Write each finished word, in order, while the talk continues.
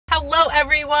Hello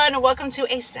everyone, welcome to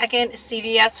a second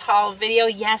CVS haul video.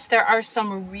 Yes, there are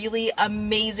some really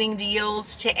amazing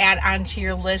deals to add onto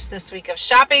your list this week of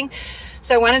shopping.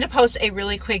 So I wanted to post a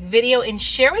really quick video and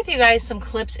share with you guys some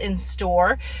clips in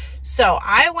store. So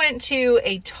I went to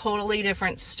a totally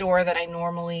different store than I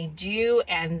normally do,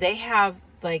 and they have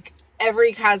like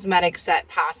every cosmetic set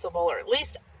possible, or at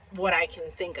least what I can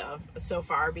think of so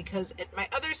far, because at my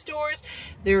other stores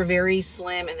they're very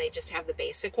slim and they just have the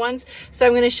basic ones. So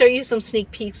I'm going to show you some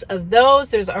sneak peeks of those.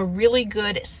 There's a really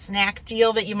good snack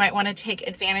deal that you might want to take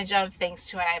advantage of thanks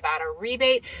to an IBOTTA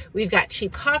rebate. We've got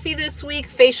cheap coffee this week,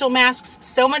 facial masks,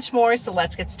 so much more. So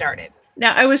let's get started.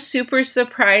 Now, I was super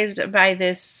surprised by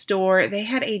this store. They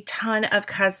had a ton of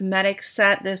cosmetic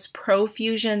set. This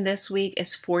Profusion this week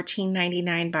is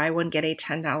 $14.99. Buy one, get a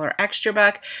 $10 extra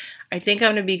buck. I think I'm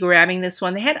going to be grabbing this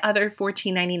one. They had other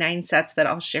 $14.99 sets that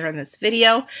I'll share in this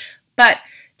video, but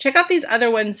check out these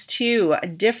other ones too.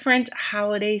 Different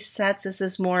holiday sets. This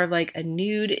is more like a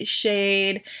nude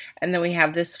shade. And then we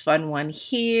have this fun one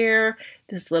here,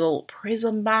 this little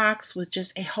prism box with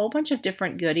just a whole bunch of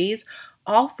different goodies.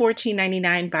 All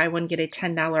 $14.99, buy one, get a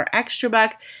 $10 extra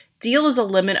buck. Deal is a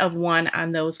limit of one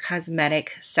on those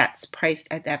cosmetic sets priced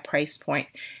at that price point.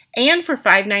 And for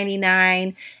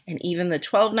 $5.99 and even the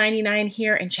 $12.99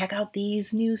 here. And check out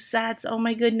these new sets. Oh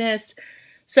my goodness.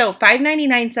 So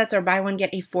 $5.99 sets are buy one,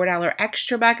 get a $4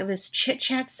 extra buck. This Chit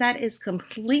Chat set is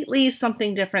completely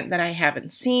something different that I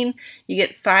haven't seen. You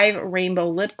get 5 rainbow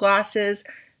lip glosses.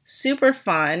 Super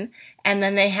fun. And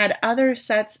then they had other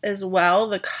sets as well.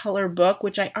 The Color Book,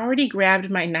 which I already grabbed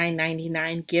my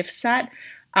 $9.99 gift set.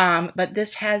 But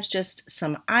this has just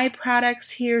some eye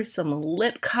products here, some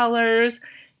lip colors,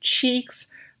 cheeks,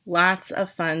 lots of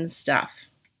fun stuff.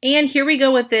 And here we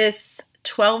go with this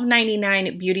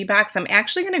 $12.99 beauty box. I'm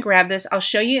actually going to grab this. I'll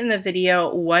show you in the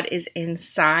video what is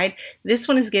inside. This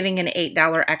one is giving an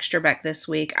 $8 extra buck this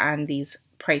week on these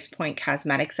price point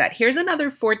cosmetic set. Here's another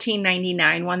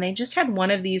 $14.99 one. They just had one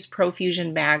of these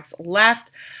Profusion bags left.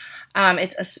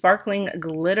 It's a sparkling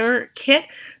glitter kit,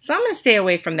 so I'm going to stay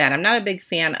away from that. I'm not a big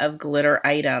fan of glitter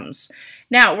items.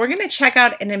 Now, we're going to check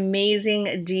out an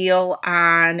amazing deal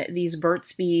on these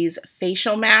Burt's Bees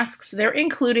facial masks. They're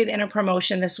included in a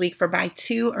promotion this week for buy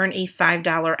 2, earn a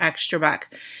 $5 extra buck.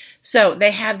 So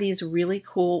they have these really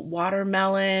cool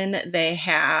watermelon. They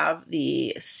have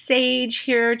the sage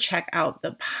here. Check out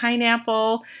the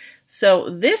pineapple. So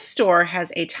this store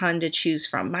has a ton to choose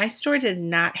from. My store did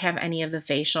not have any of the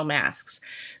facial masks.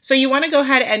 So you want to go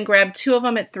ahead and grab 2 of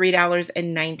them at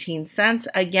 $3.19.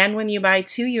 Again, when you buy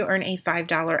 2, you earn a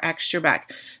 $5 extra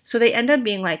buck. So they end up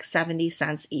being like 70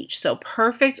 cents each. So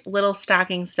perfect little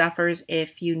stocking stuffers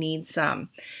if you need some.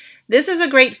 This is a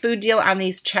great food deal on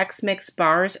these Chex Mix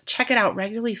bars. Check it out,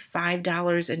 regularly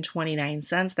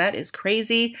 $5.29. That is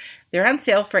crazy. They're on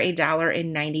sale for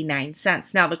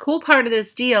 $1.99. Now, the cool part of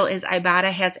this deal is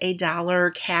IBOTTA has a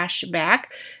 $1 cash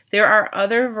back. There are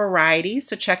other varieties,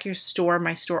 so check your store.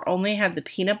 My store only had the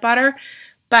peanut butter,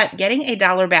 but getting a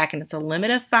 $1 back, and it's a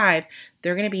limit of 5,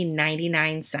 they're going to be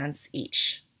 99 cents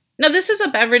each. Now, this is a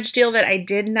beverage deal that I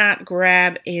did not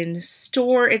grab in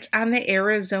store. It's on the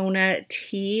Arizona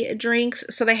tea drinks.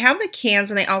 So they have the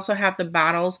cans and they also have the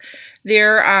bottles.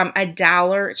 They're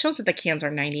 $1. It shows that the cans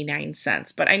are 99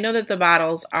 cents, but I know that the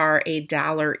bottles are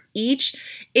 $1 each.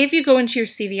 If you go into your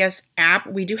CVS app,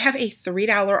 we do have a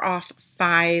 $3 off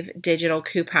 5 digital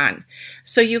coupon.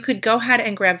 So you could go ahead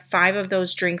and grab 5 of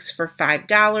those drinks for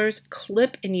 $5,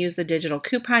 clip and use the digital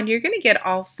coupon. You're going to get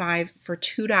all 5 for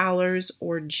 $2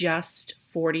 or just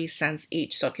 40 cents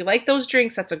each. So if you like those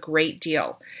drinks, that's a great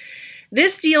deal.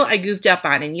 This deal I goofed up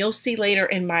on, and you'll see later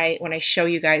in when I show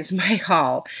you guys my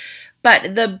haul.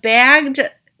 But the bagged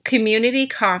community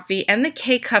coffee and the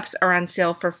K-Cups are on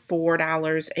sale for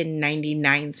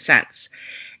 $4.99.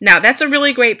 Now, that's a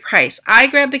really great price. I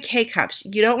grabbed the K-Cups.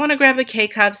 You don't want to grab the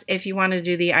K-Cups if you want to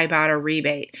do the IBOTTA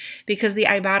rebate, because the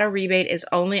IBOTTA rebate is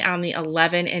only on the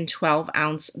 11 and 12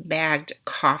 ounce bagged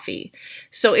coffee.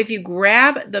 So if you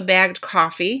grab the bagged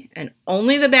coffee, and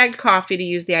only the bagged coffee to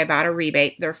use the IBOTTA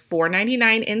rebate, they're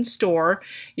 $4.99 in store.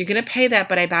 You're going to pay that,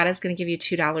 but IBOTTA is going to give you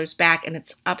 $2 back, and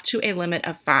it's up to a limit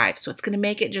of 5. So it's going to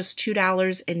make it just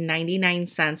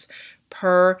 $2.99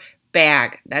 per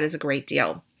bag. That is a great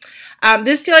deal.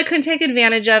 This deal I couldn't take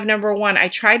advantage of. Number one, I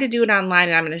tried to do it online,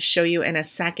 and I'm going to show you in a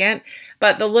second.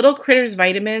 But the Little Critters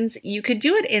vitamins, you could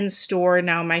do it in store.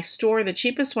 Now, my store, the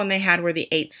cheapest one they had were the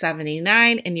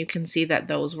 $8.79, and you can see that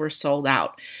those were sold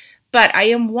out. But I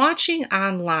am watching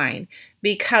online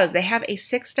because they have a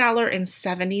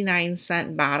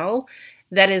 $6.79 bottle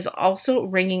that is also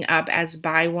ringing up as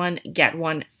buy one, get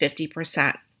one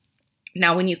 50%.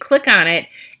 Now, when you click on it,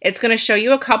 it's going to show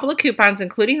you a couple of coupons,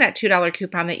 including that $2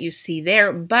 coupon that you see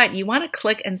there, but you want to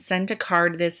click and send to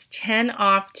card this 10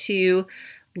 off 2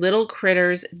 Little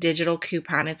Critters digital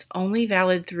coupon. It's only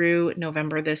valid through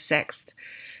November the 6th.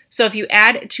 So if you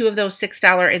add 2 of those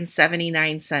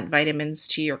 $6.79 vitamins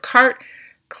to your cart,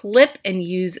 clip and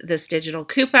use this digital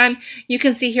coupon. You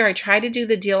can see here I tried to do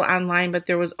the deal online, but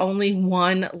there was only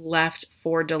 1 left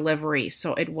for delivery,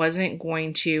 so it wasn't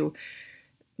going to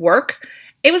work.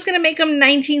 It was going to make them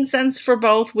 19 cents for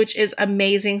both, which is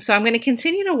amazing. So I'm going to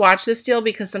continue to watch this deal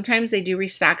because sometimes they do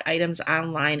restock items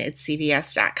online at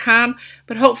cvs.com,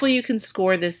 but hopefully you can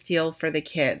score this deal for the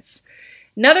kids.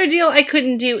 Another deal I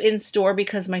couldn't do in store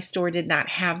because my store did not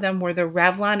have them were the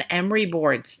Revlon emery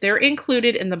boards. They're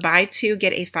included in the buy 2,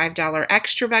 get a $5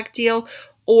 extra back deal,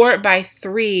 or buy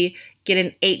 3, get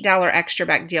an $8 extra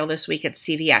back deal this week at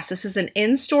CVS. This is an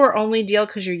in-store only deal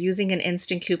because you're using an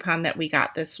instant coupon that we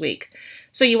got this week.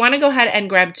 So you want to go ahead and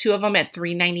grab 2 of them at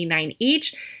 $3.99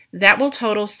 each. That will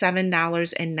total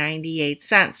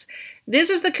 $7.98. This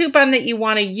is the coupon that you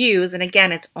want to use, and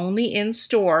again, it's only in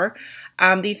store.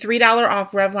 The $3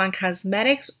 off Revlon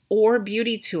Cosmetics or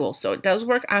Beauty Tools. So it does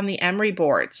work on the emery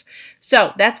boards.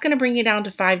 So that's going to bring you down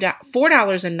to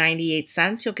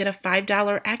 $4.98. You'll get a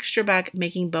 $5 extra back,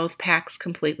 making both packs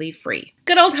completely free.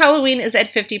 Good old Halloween is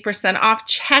at 50% off.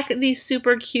 Check these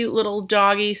super cute little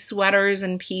doggy sweaters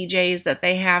and PJs that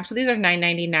they have. So these are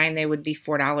 $9.99. They would be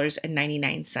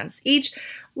 $4.99 each.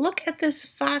 Look at this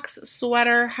fox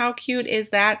sweater. How cute is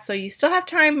that? So you still have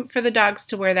time for the dogs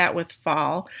to wear that with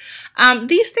fall.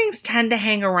 These things tend to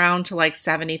hang around to like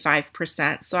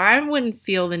 75%, so I wouldn't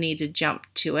feel the need to jump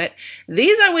to it.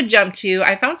 These I would jump to.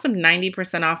 I found some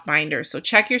 90% off binders, so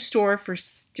check your store for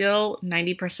still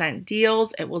 90%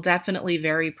 deals. It will definitely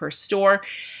vary per store.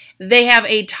 They have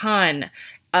a ton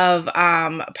of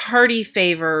party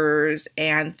favors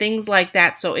and things like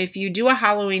that. So if you do a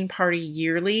Halloween party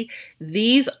yearly,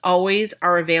 these always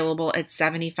are available at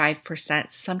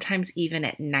 75%, sometimes even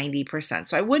at 90%.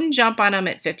 So I wouldn't jump on them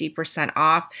at 50%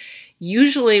 off.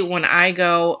 Usually when I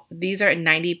go, these are at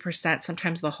 90%.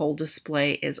 Sometimes the whole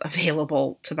display is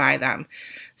available to buy them.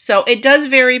 So it does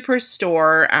vary per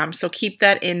store, so keep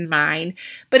that in mind.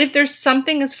 But if there's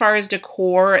something as far as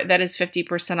decor that is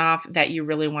 50% off that you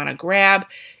really want to grab,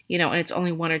 you know, and it's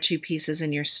only 1 or 2 pieces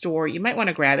in your store, you might want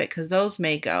to grab it because those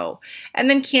may go. And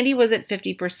then candy was at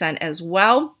 50% as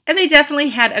well. And they definitely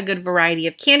had a good variety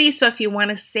of candy. So if you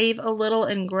want to save a little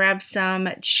and grab some,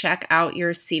 check out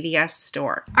your CVS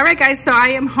store. All right, guys, so I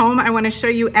am home. I want to show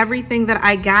you everything that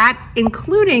I got,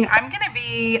 including I'm going to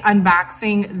be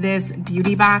unboxing this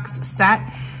beauty box set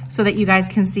so that you guys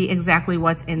can see exactly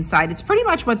what's inside. It's pretty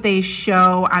much what they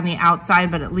show on the outside,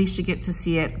 but at least you get to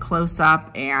see it close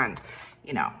up and,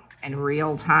 you know, in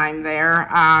real time there.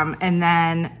 And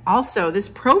then also this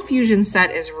Profusion set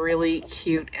is really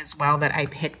cute as well that I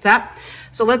picked up.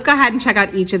 So let's go ahead and check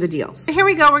out each of the deals. So here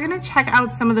we go. We're gonna check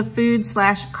out some of the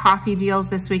food/coffee deals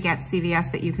this week at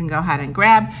CVS that you can go ahead and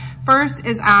grab. First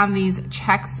is on these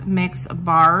Chex Mix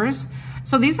bars.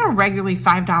 So these are regularly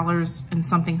 $5 and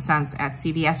something cents at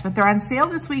CVS, but they're on sale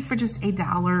this week for just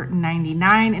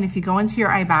 $1.99. And if you go into your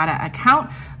IBOTTA account,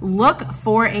 look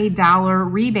for a $1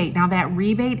 rebate. Now that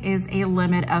rebate is a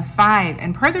limit of 5.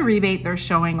 And per the rebate, they're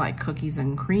showing like cookies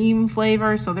and cream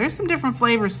flavor. So there's some different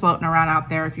flavors floating around out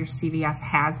there if your CVS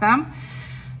has them.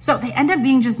 So they end up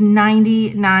being just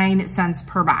 99 cents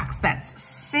per box. That's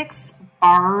 6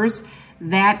 bars.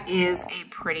 That is a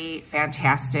pretty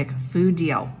fantastic food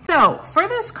deal. So for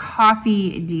this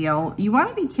coffee deal, you want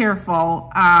to be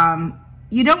careful.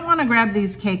 You don't want to grab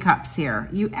these K-cups here.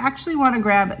 You actually want to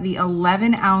grab the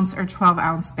 11-ounce or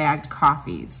 12-ounce bagged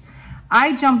coffees.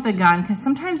 I jumped the gun because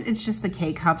sometimes it's just the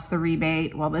K-cups, the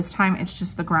rebate. Well, this time it's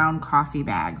just the ground coffee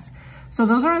bags. So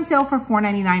those are on sale for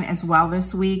 $4.99 as well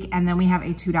this week, and then we have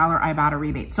a $2 IBOTTA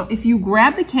rebate. So if you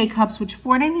grab the K-Cups, which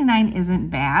 $4.99 isn't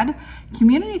bad,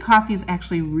 Community Coffee is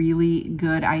actually really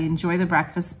good. I enjoy the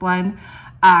breakfast blend.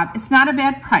 It's not a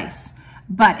bad price,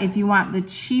 but if you want the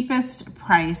cheapest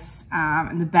price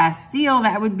and the best deal,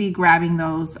 that would be grabbing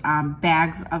those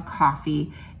bags of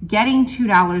coffee, getting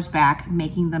 $2 back,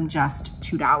 making them just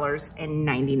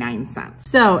 $2.99.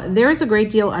 So there's a great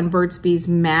deal on Burt's Bees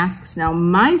masks. Now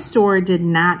my store did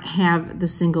not have the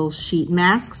single sheet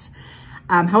masks.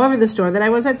 However, the store that I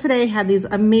was at today had these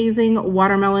amazing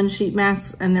watermelon sheet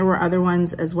masks, and there were other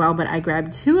ones as well, but I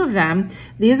grabbed 2 of them.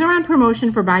 These are on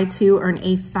promotion for buy 2, earn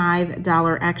a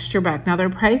 $5 extra buck. Now they're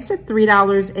priced at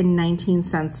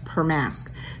 $3.19 per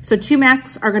mask. So 2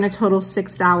 masks are gonna total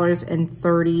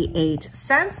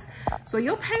 $6.38. So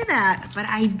you'll pay that, but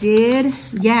I did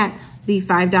get the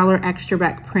 $5 extra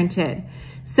buck printed.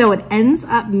 So it ends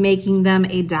up making them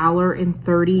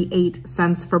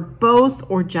 $1.38 for both,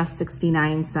 or just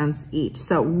 69 cents each.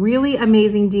 So really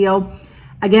amazing deal.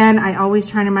 Again, I always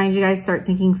try to remind you guys, start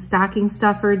thinking stocking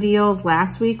stuffer deals.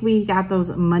 Last week we got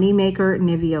those Moneymaker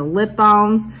Nivea lip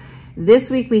balms. This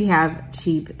week we have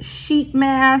cheap sheet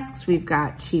masks. We've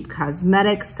got cheap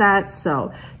cosmetic sets.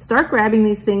 So start grabbing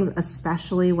these things,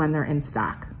 especially when they're in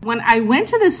stock. When I went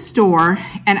to the store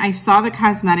and I saw the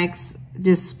cosmetics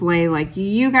display like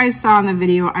you guys saw in the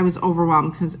video, I was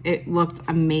overwhelmed because it looked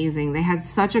amazing. They had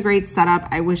such a great setup.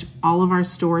 I wish all of our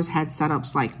stores had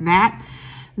setups like that.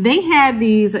 They had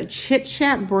these Chit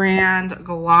Chat brand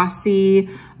glossy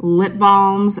lip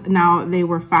balms. Now they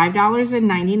were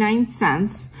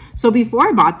 $5.99. So before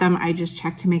I bought them, I just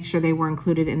checked to make sure they were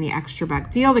included in the extra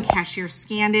buck deal. The cashier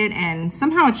scanned it and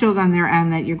somehow it shows on their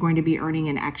end that you're going to be earning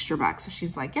an extra buck. So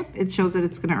she's like, yep, it shows that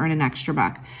it's going to earn an extra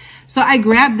buck. So I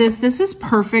grabbed this. This is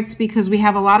perfect because we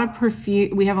have a lot of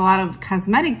perfume, we have a lot of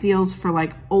cosmetic deals for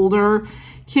like older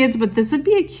kids, but this would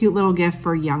be a cute little gift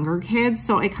for younger kids.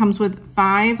 So it comes with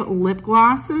 5 lip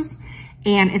glosses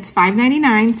and it's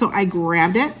 $5.99. So I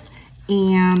grabbed it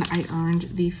and I earned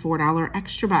the $4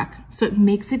 extra buck. So it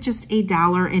makes it just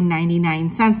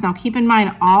 $1.99. Now keep in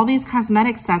mind, all these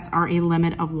cosmetic sets are a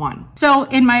limit of 1. So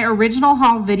in my original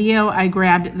haul video, I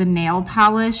grabbed the nail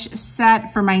polish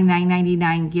set for my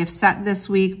 $9.99 gift set this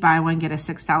week. Buy one, get a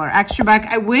 $6 extra buck.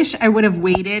 I wish I would have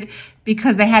waited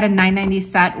because they had a $9.90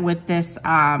 set with this,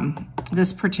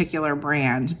 this particular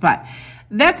brand, but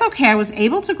that's okay. I was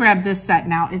able to grab this set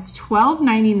now. It's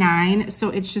 $12.99, so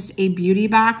it's just a beauty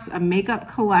box, a makeup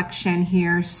collection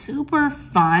here. Super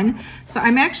fun. So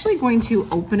I'm actually going to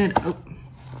open it up.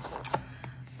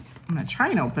 I'm gonna try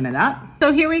and open it up.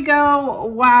 So here we go.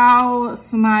 Wow,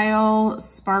 smile,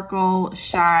 sparkle,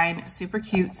 shine. Super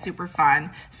cute, super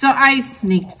fun. So I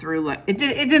sneaked through. Look, it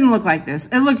didn't look like this.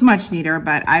 It looked much neater,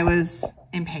 but I was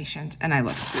impatient and I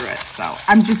looked through it. So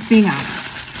I'm just being honest.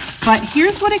 But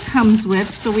here's what it comes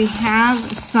with. So we have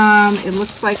some, it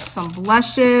looks like some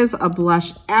blushes, a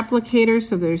blush applicator.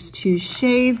 So there's 2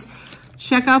 shades.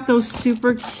 Check out those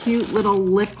super cute little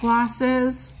lip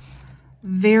glosses.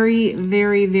 Very,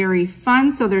 very, very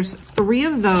fun. So there's 3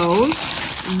 of those.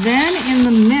 Then in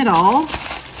the middle,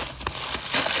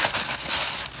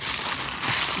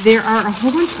 there are a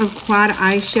whole bunch of quad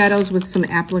eyeshadows with some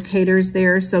applicators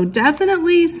there. So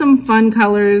definitely some fun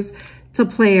colors to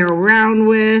play around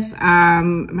with.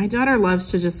 My daughter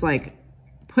loves to just like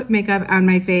put makeup on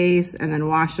my face and then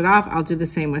wash it off. I'll do the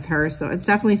same with her. So it's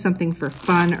definitely something for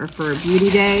fun or for a beauty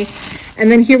day.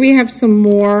 And then here we have some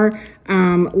more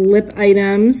lip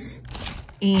items.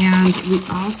 And we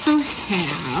also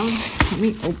have, let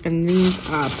me open these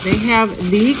up. They have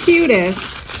the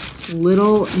cutest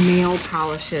little nail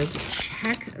polishes.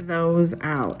 Check those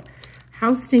out.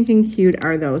 How stinking cute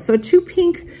are those? So 2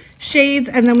 pink shades,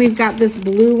 and then we've got this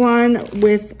blue one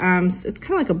with, it's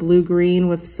kind of like a blue-green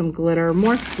with some glitter,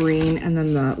 more green, and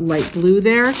then the light blue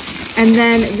there. And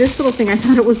then this little thing, I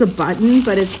thought it was a button,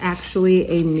 but it's actually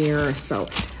a mirror. So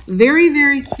very,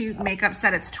 very cute makeup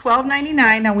set. It's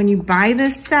 $12.99. Now, when you buy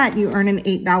this set, you earn an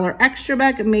 $8 extra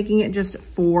buck, making it just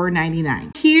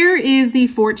 $4.99. Here is the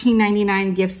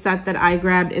 $14.99 gift set that I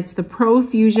grabbed. It's the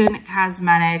Profusion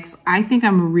Cosmetics. I think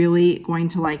I'm really going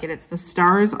to like it. It's the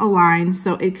Stars Align.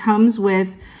 So it comes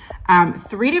with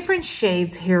 3 different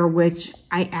shades here, which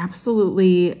I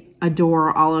absolutely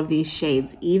adore all of these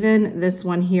shades. Even this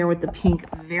one here with the pink,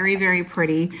 very, very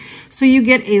pretty. So you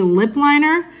get a lip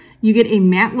liner, you get a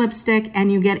matte lipstick,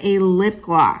 and you get a lip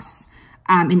gloss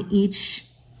in each,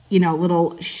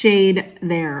 little shade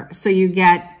there. So you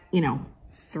get,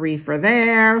 3 for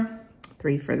there,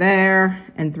 3 for there,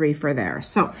 and 3 for there.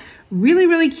 So really,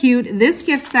 really cute. This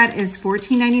gift set is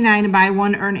 $14.99. Buy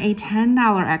one, earn a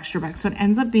 $10 extra buck. So it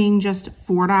ends up being just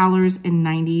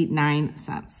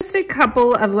 $4.99. Just a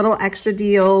couple of little extra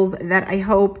deals that I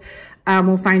hope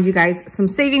will find you guys some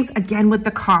savings. Again, with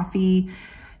the coffee,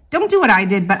 don't do what I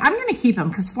did, but I'm going to keep them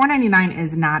because $4.99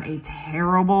 is not a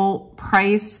terrible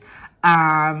price.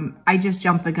 I just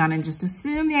jumped the gun and just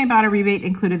assumed the IBOTTA rebate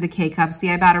included the K-Cups. The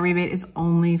IBOTTA rebate is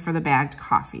only for the bagged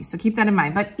coffee. So keep that in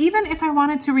mind. But even if I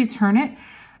wanted to return it,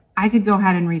 I could go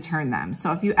ahead and return them.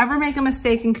 So if you ever make a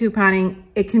mistake in couponing,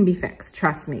 it can be fixed.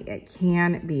 Trust me, it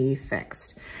can be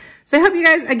fixed. So I hope you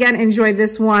guys, again, enjoyed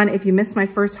this one. If you missed my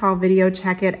first haul video,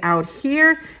 check it out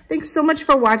here. Thanks so much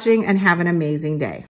for watching and have an amazing day.